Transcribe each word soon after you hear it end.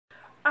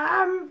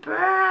I'm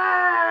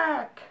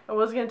back! I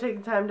was gonna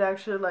take the time to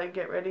actually like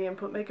get ready and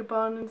put makeup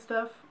on and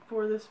stuff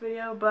for this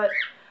video, but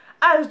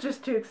I was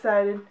just too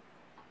excited.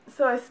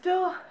 So I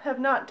still have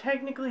not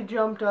technically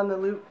jumped on the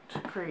Loot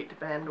Crate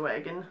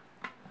bandwagon.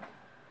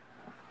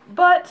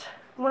 But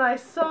when I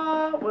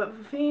saw what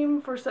the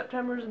theme for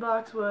September's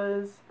box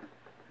was,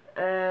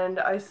 and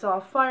I saw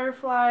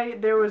Firefly,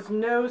 there was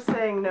no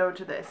saying no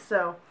to this.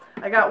 So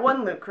I got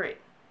one Loot Crate.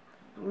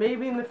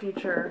 Maybe in the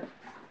future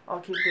I'll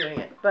keep doing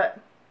it, but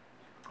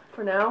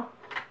for now,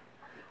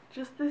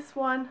 just this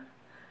one,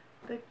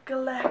 the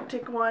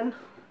galactic one.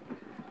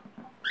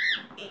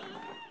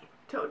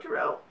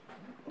 Totoro,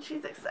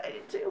 she's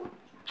excited too.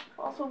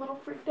 Also a little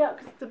freaked out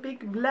because it's a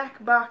big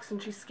black box and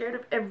she's scared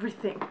of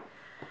everything.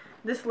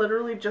 This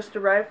literally just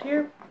arrived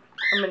here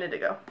a minute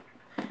ago,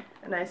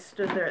 and I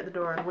stood there at the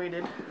door and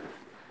waited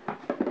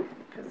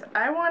because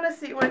I want to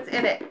see what's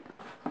in it.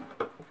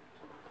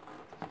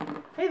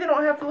 Hey, they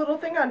don't have the little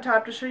thing on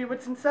top to show you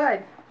what's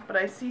inside. But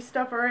I see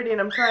stuff already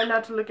and I'm trying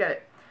not to look at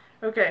it.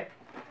 Okay.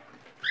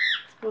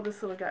 Let's pull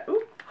this little guy.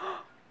 Ooh!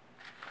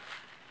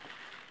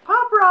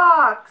 Pop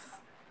Rocks!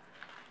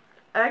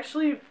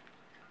 Actually,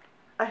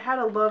 I had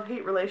a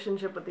love-hate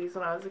relationship with these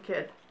when I was a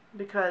kid.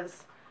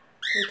 Because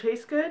they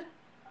taste good.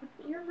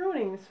 You're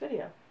ruining this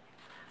video.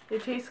 They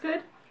taste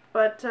good,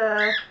 but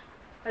I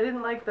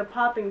didn't like the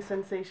popping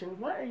sensation.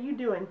 What are you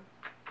doing?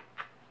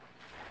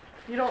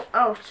 You don't...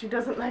 Oh, she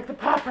doesn't like the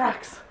Pop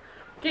Rocks.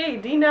 Okay,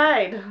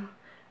 denied.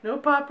 No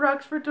Pop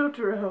Rocks for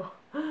Totoro.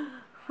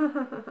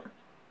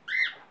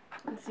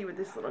 Let's see what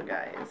this little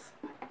guy is.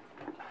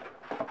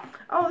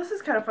 Oh, this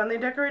is kind of fun. They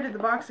decorated the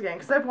box again,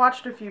 because I've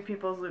watched a few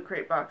people's Loot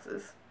Crate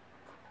boxes.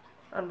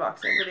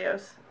 Unboxing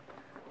videos.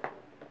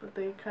 But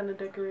they kind of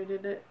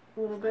decorated it a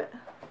little bit.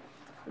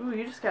 Ooh,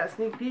 you just got a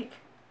sneak peek.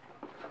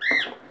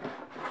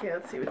 Okay,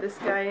 let's see what this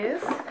guy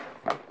is.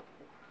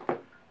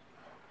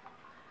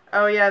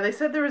 Oh yeah, they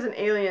said there was an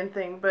alien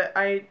thing, but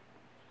I...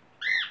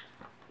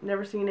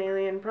 never seen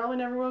Alien, probably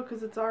never will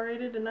because it's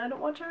R-rated and I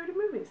don't watch R-rated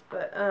movies.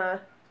 But,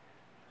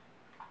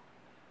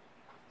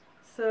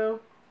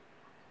 so,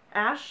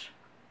 Ash,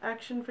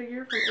 action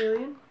figure from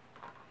Alien.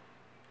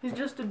 He's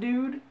just a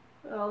dude.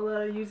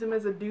 I'll use him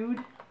as a dude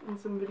in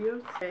some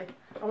videos. Okay,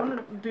 I want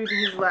to do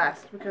these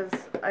last because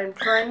I'm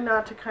trying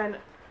not to kind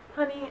of...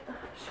 Honey,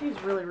 she's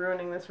really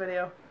ruining this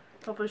video.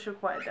 Hopefully she'll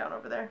quiet down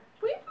over there.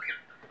 Whee!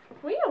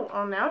 Whee!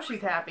 Oh, now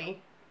she's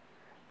happy.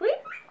 Whee!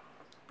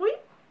 Whee!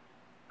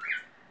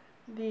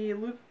 The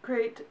Loot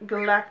Crate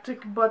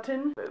Galactic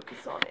button.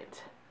 Focus on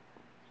it.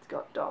 It's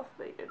got Darth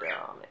Vader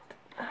on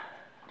it.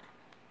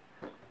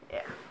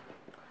 Yeah.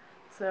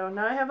 So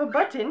now I have a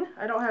button.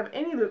 I don't have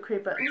any Loot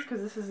Crate buttons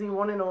because this is the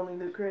one and only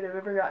Loot Crate I've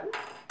ever gotten.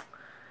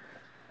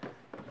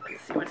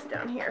 Let's see what's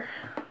down here.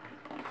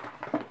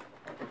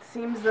 It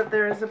seems that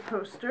there is a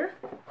poster.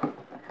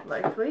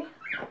 Likely.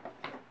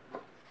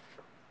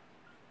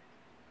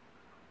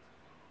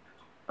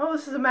 Oh,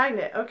 this is a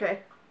magnet. Okay.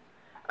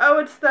 Oh,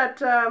 it's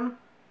that,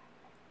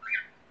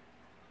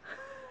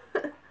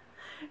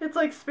 it's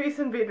like Space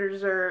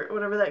Invaders or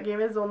whatever that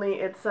game is, only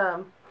it's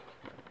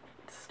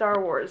Star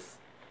Wars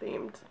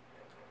themed.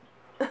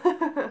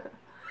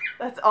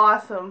 That's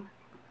awesome.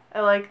 I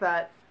like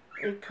that.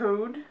 A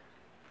code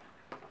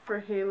for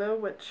Halo,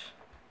 which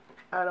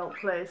I don't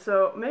play,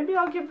 so maybe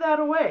I'll give that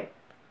away.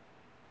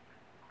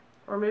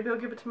 Or maybe I'll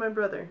give it to my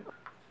brother.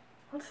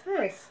 What's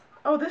this?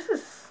 Oh, this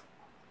is...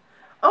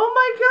 Oh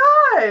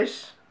my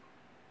gosh!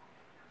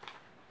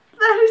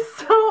 That is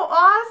so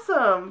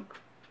awesome!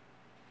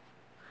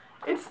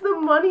 It's the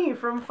money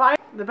from Fire...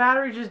 The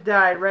battery just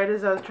died right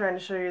as I was trying to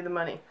show you the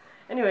money.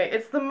 Anyway,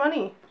 it's the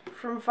money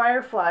from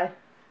Firefly.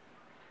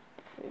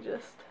 Let me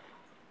just...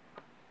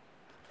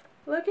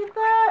 Look at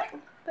that!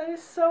 That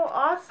is so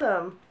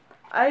awesome.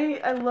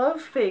 I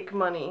love fake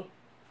money.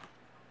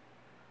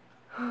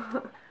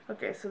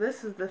 Okay, so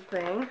this is the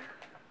thing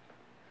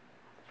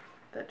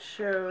that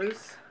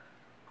shows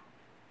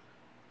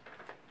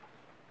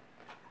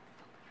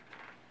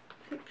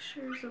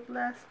pictures of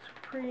last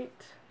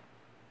crate.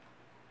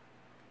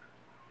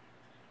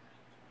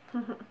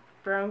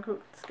 Brown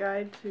Coat's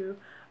Guide to...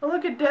 Oh,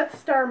 look at Death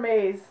Star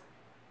Maze.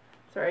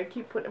 Sorry, I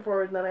keep putting it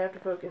forward and then I have to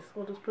focus.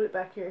 We'll just put it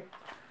back here.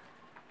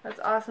 That's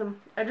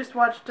awesome. I just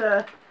watched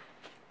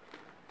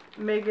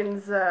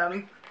Megan's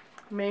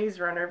Maze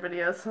Runner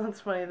video, so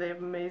that's funny they have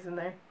a maze in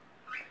there.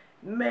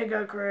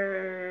 Mega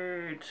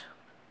Crate!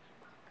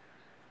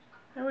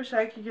 I wish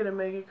I could get a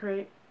Mega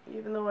Crate,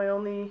 even though I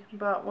only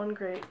bought one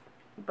crate.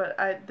 But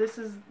this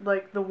is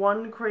like the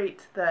one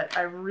crate that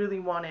I really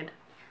wanted.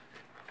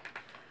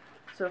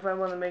 So if I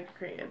won the Mega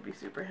Crate, I'd be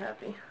super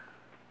happy.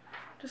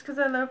 Just because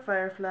I love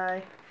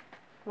Firefly.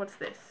 What's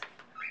this?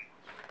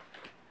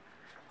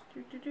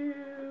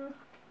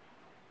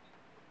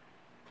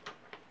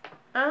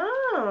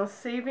 Oh,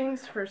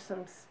 savings for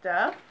some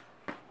stuff.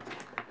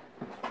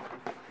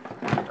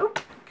 Oh,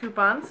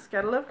 coupons.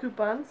 Gotta love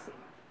coupons.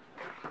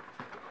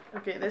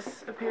 Okay,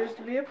 this appears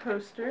to be a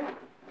poster.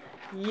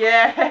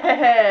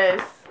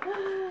 Yes!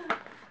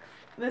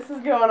 This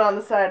is going on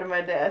the side of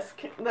my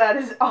desk. That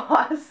is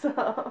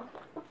awesome.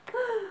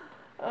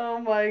 Oh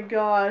my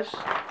gosh.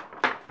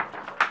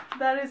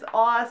 That is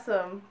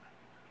awesome.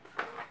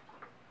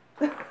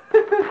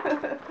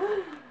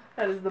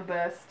 That is the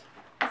best.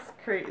 This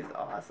crate is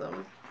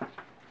awesome.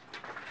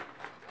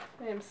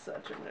 I am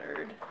such a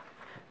nerd.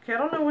 Okay, I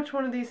don't know which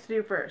one of these to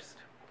do first.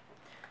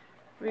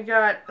 We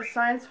got a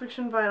science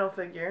fiction vinyl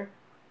figure.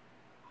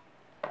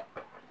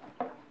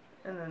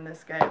 And then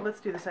this guy. Let's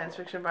do the science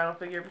fiction vinyl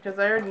figure because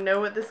I already know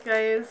what this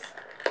guy is.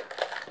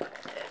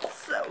 It's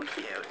so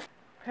cute.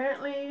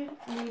 Apparently,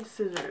 you need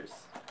scissors.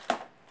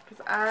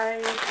 Because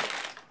I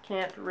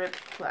can't rip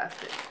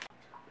plastic.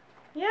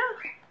 Yeah,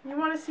 you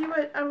want to see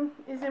what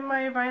is in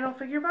my vinyl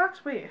figure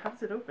box? Wait, how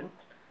does it open?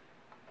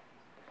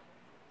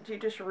 Do you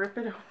just rip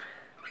it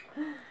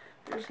open?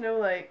 There's no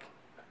like...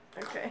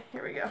 Okay,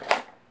 here we go.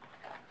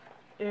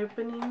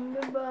 Opening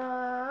the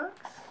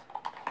box.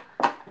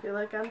 I feel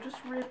like I'm just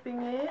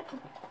ripping it.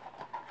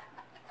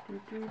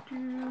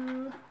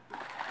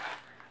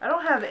 I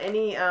don't have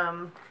any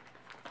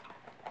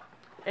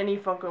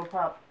Funko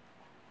Pop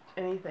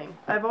anything.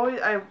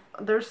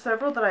 There's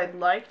several that I'd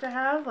like to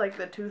have, like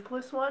the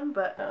toothless one,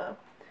 but I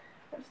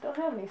just don't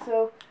have any.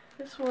 So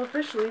this will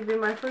officially be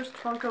my first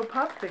Funko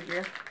Pop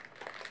figure.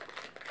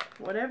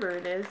 Whatever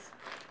it is.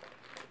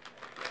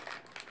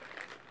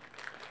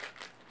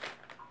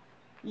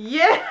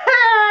 Yeah!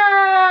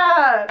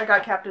 I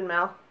got Captain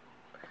Mal.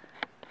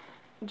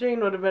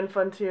 Jane would have been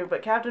fun too,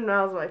 but Captain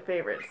Mal is my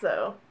favorite,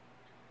 so...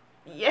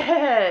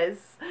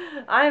 Yes!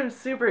 I am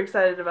super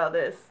excited about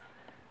this.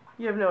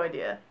 You have no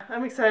idea.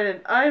 I'm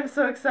excited. I am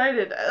so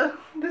excited.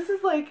 This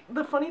is like,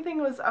 the funny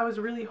thing was I was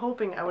really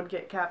hoping I would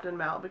get Captain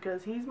Mal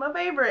because he's my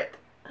favorite.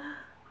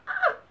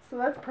 So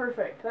that's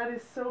perfect. That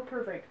is so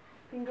perfect.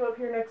 You can go up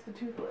here next to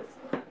Toothless.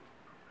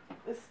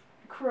 This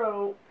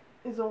crow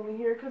is only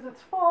here because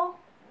it's fall.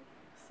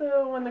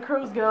 So when the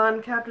crow's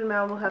gone, Captain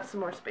Mal will have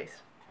some more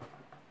space.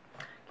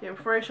 Okay,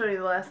 before I show you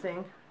the last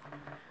thing,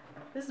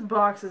 this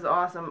box is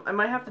awesome. I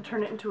might have to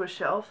turn it into a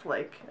shelf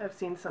like I've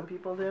seen some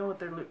people do with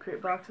their Loot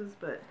Crate boxes,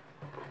 but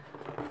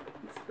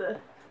it's the...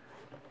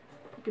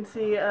 You can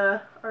see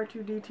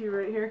R2-D2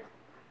 right here.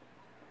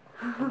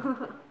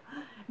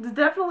 It's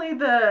definitely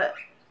the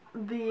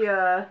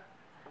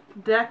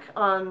deck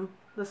on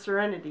the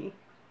Serenity,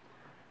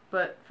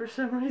 but for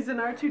some reason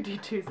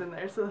R2-D2's in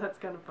there, so that's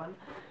kind of fun.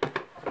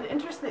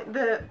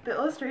 The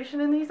illustration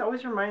in these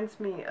always reminds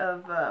me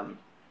of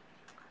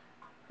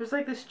there's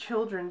like this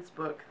children's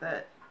book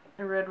that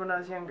I read when I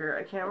was younger.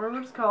 I can't remember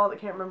what it's called. I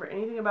can't remember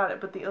anything about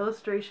it, but the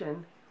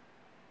illustration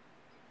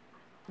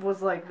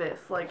was like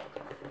this, like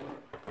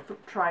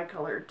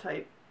tricolor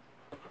type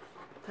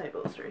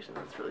illustration.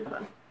 That's really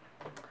fun.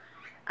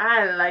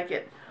 I like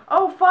it.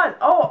 Oh, fun!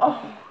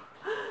 Oh!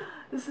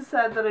 This is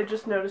sad that I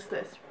just noticed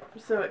this.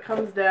 So it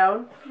comes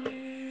down,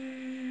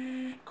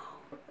 and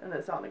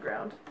it's on the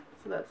ground.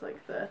 So that's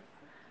like the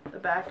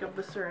back of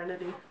the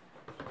Serenity.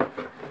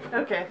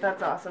 Okay,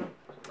 that's awesome.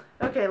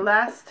 Okay,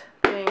 last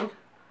thing.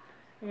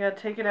 You gotta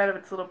take it out of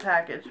its little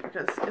package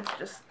because it's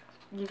just,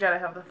 you gotta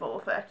have the full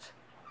effect.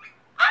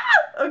 Ah!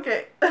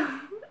 Okay.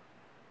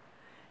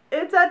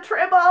 It's a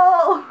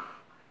Tribble!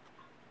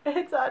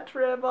 It's a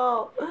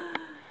Tribble!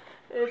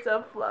 It's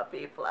a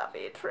fluffy,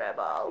 fluffy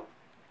Tribble.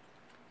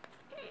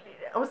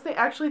 I was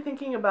actually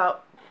thinking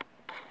about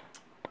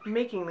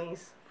making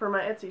these for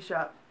my Etsy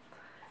shop.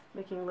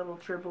 Making little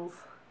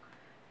Tribbles.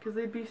 Because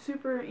they'd be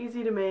super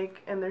easy to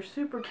make, and they're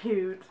super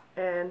cute,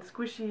 and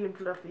squishy and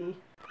fluffy.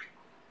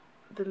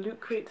 The Loot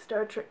Crate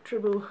Star Trek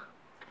Tribble.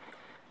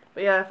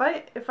 But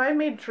yeah, if I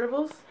made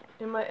Tribbles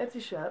in my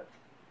Etsy shop,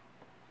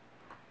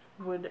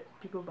 would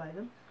people buy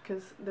them?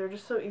 Because they're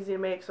just so easy to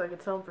make, so I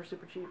could sell them for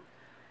super cheap.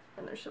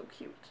 And they're so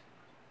cute.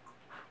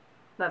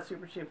 Not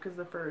super cheap, because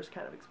the fur is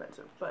kind of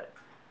expensive, but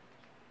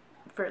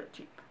fairly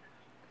cheap.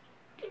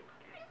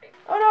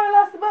 Oh no, I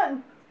lost the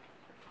button!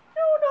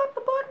 No, not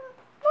the button!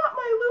 Not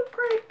my Loot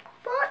Crate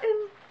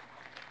button!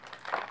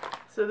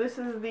 So this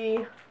is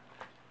the...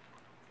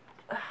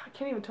 I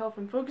can't even tell if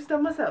I'm focused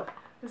on myself.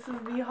 This is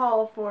the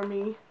haul for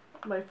me.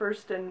 My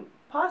first and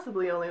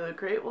possibly only Loot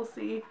Crate. We'll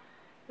see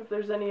if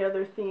there's any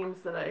other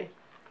themes that I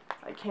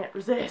can't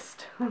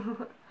resist.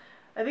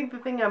 I think the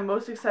thing I'm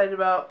most excited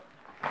about,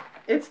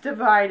 it's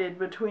divided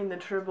between the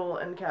Tribble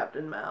and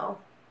Captain Mal.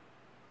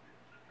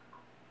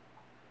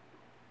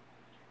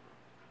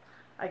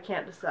 I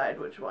can't decide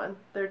which one.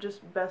 They're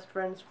just best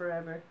friends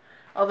forever.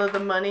 Although the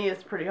money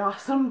is pretty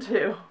awesome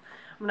too.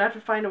 I'm gonna have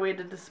to find a way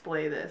to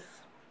display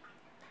this.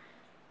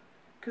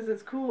 Because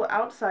it's cool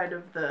outside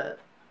of the,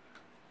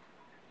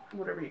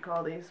 whatever you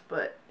call these,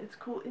 but it's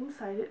cool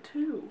inside it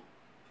too.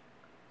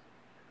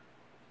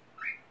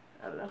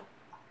 I don't know.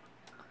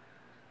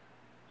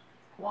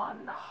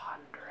 100.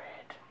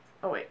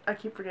 Oh wait, I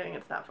keep forgetting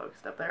it's not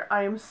focused up there.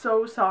 I am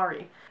so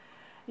sorry.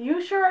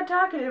 You sure are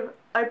talkative.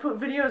 I put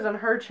videos on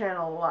her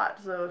channel a lot,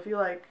 so if you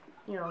like,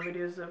 you know,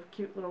 videos of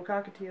cute little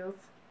cockatiels.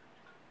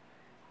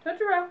 Touch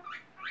around.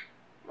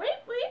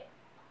 Wait.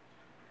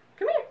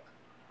 Come here.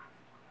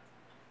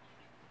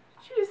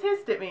 She just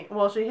hissed at me.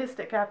 Well, she hissed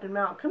at Captain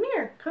Mal. Come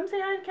here. Come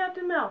say hi to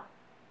Captain Mal.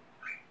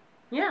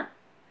 Yeah.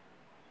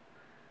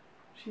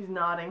 She's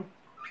nodding.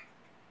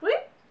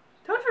 Wait,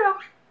 Totoro!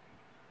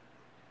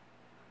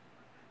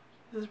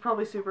 This is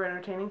probably super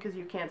entertaining because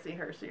you can't see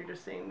her, so you're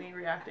just seeing me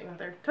reacting with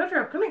her.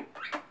 Totoro, come here.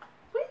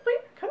 Wait,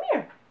 come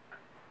here.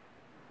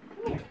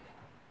 Come here.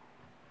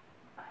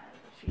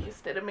 She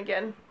just did him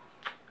again.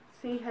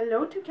 Say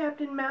hello to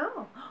Captain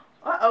Mal.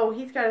 Uh-oh,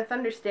 he's got a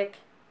thunder stick.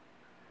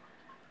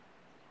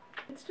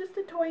 It's just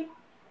a toy.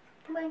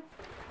 Come on.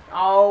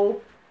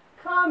 Oh,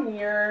 come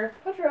here.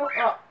 Totoro.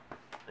 Oh,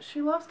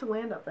 she loves to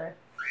land up there.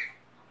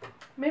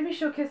 Maybe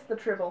she'll kiss the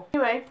tribble.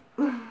 Anyway,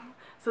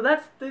 so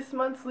that's this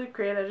month's Loot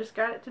Crate. I just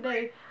got it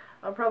today.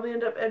 I'll probably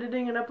end up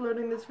editing and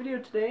uploading this video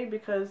today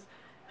because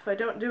if I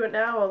don't do it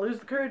now, I'll lose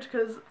the courage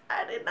because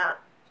I did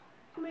not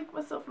make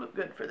myself look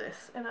good for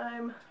this. And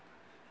I'm,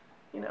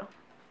 you know,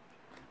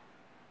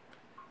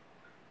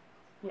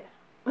 yeah.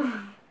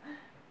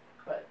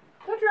 But,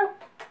 Totoro,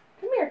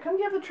 come here. Come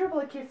give the tribble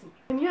a kissy.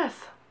 And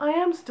yes, I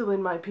am still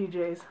in my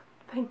PJs.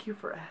 Thank you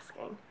for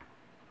asking.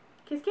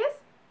 Kiss, kiss.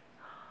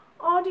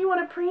 Oh, do you want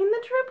to preen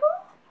the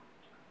tribble?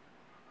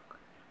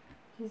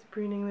 He's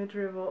preening the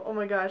tribble. Oh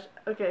my gosh.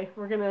 Okay,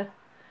 we're gonna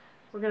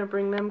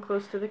bring them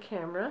close to the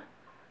camera.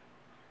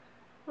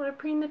 Want to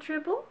preen the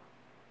tribble?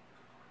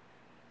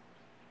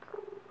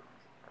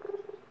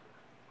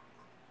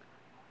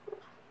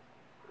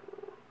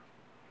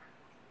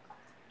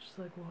 She's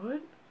like,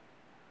 what?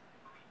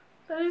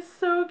 That is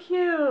so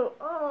cute.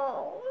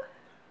 Oh.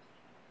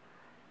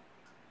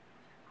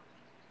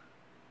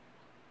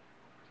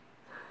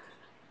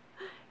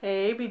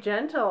 Hey, be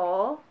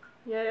gentle.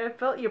 Yeah, I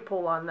felt you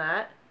pull on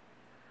that.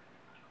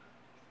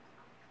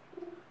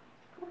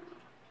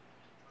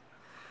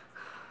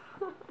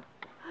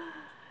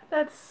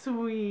 That's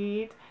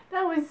sweet.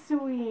 That was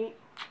sweet.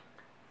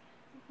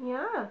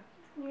 Yeah.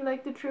 You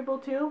like the tribble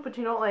too? But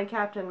you don't like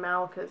Captain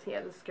Mal because he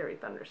has a scary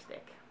thunder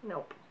stick.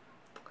 Nope.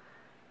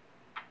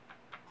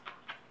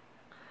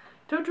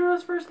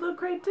 Totoro's first Loot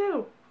Crate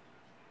too.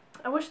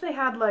 I wish they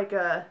had like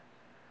a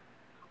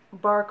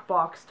bark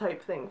box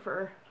type thing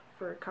for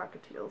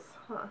cockatiels,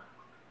 huh?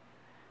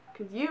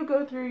 Because you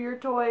go through your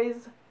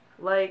toys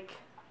like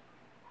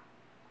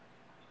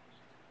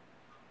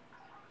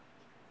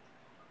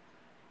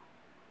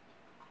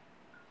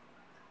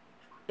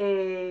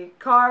a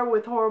car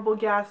with horrible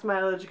gas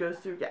mileage goes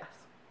through gas.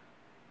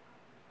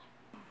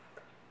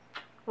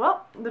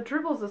 Well, the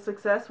tribble's a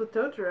success with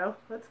Totoro.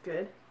 That's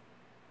good.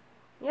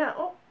 Yeah,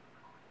 oh,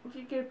 did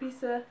you get a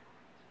piece of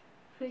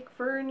fake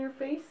fur in your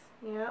face?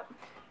 Yeah.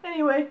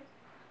 Anyway.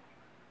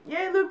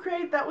 Yay, Loot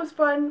Crate, that was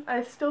fun.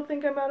 I still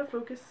think I'm out of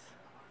focus.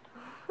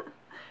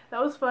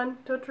 That was fun.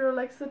 Totoro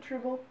likes the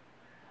tribble.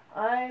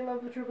 I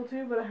love the tribble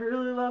too, but I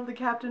really love the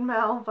Captain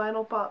Mal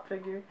vinyl pop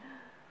figure.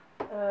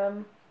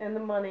 And the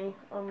money.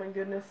 Oh my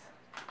goodness.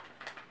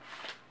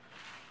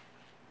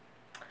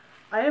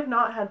 I have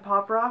not had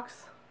Pop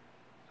Rocks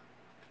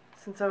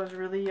since I was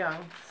really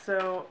young.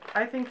 So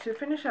I think to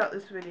finish out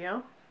this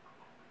video,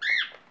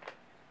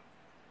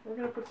 we're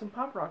going to put some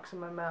Pop Rocks in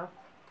my mouth.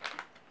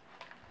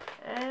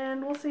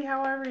 And we'll see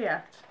how I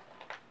react.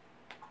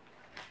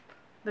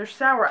 There's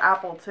sour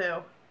apple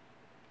too.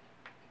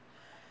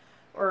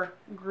 Or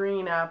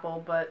green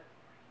apple, but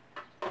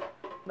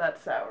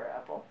that's sour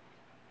apple.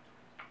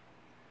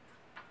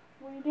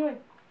 What are you doing?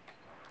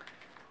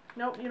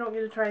 Nope, you don't get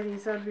to try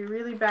these. That would be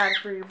really bad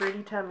for your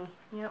birdie tummy.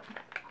 Yep.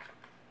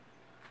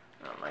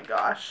 Oh my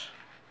gosh.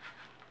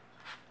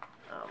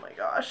 Oh my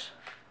gosh.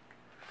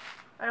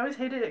 I always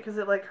hated it because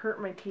it like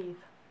hurt my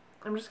teeth.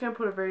 I'm just going to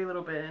put a very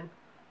little bit in.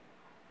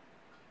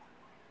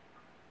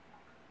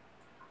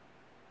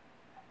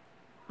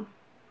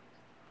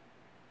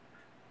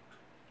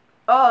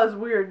 Oh, it's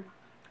weird.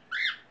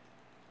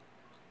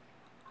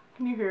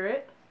 Can you hear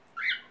it?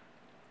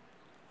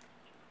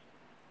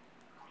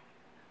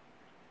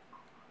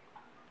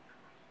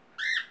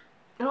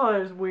 Oh,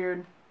 that is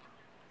weird.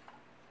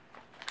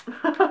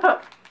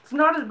 It's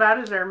not as bad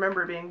as I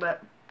remember being,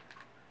 but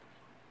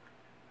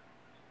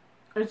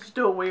it's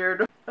still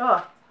weird.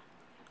 Ugh.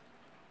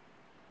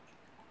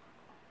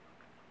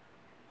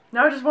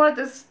 Now I just want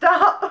it to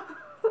stop.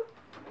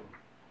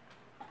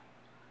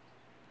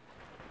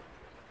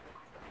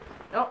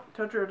 Oh,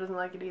 Totoro doesn't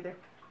like it either.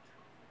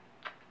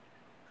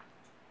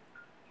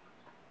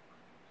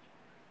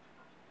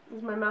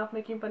 Is my mouth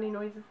making funny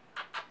noises?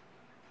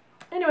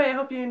 Anyway, I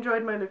hope you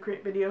enjoyed my Loot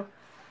Crate video.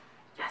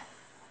 Yes!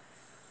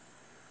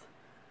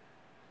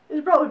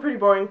 It's probably pretty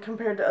boring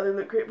compared to other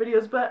Loot Crate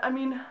videos, but I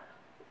mean,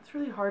 it's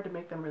really hard to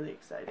make them really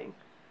exciting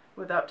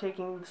without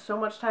taking so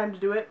much time to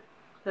do it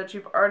that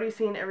you've already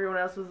seen everyone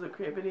else's Loot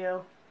Crate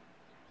video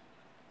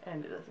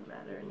and it doesn't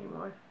matter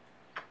anymore.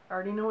 I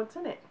already know what's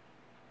in it.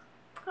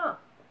 Huh.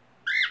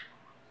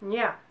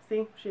 Yeah,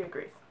 see? She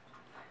agrees.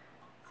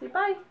 Say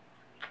bye.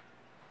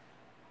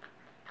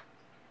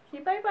 Say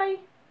bye-bye.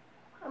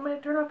 I'm going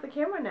to turn off the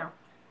camera now.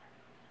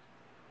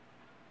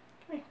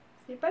 Come here.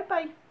 Say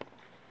bye-bye.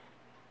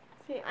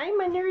 Say,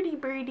 I'm a nerdy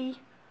birdie.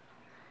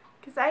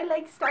 Because I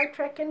like Star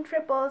Trek and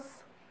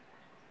triples.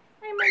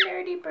 I'm a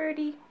nerdy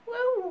birdie.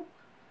 Woo!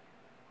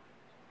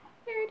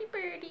 Nerdy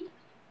birdie.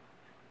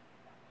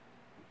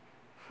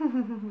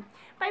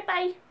 Bye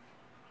bye.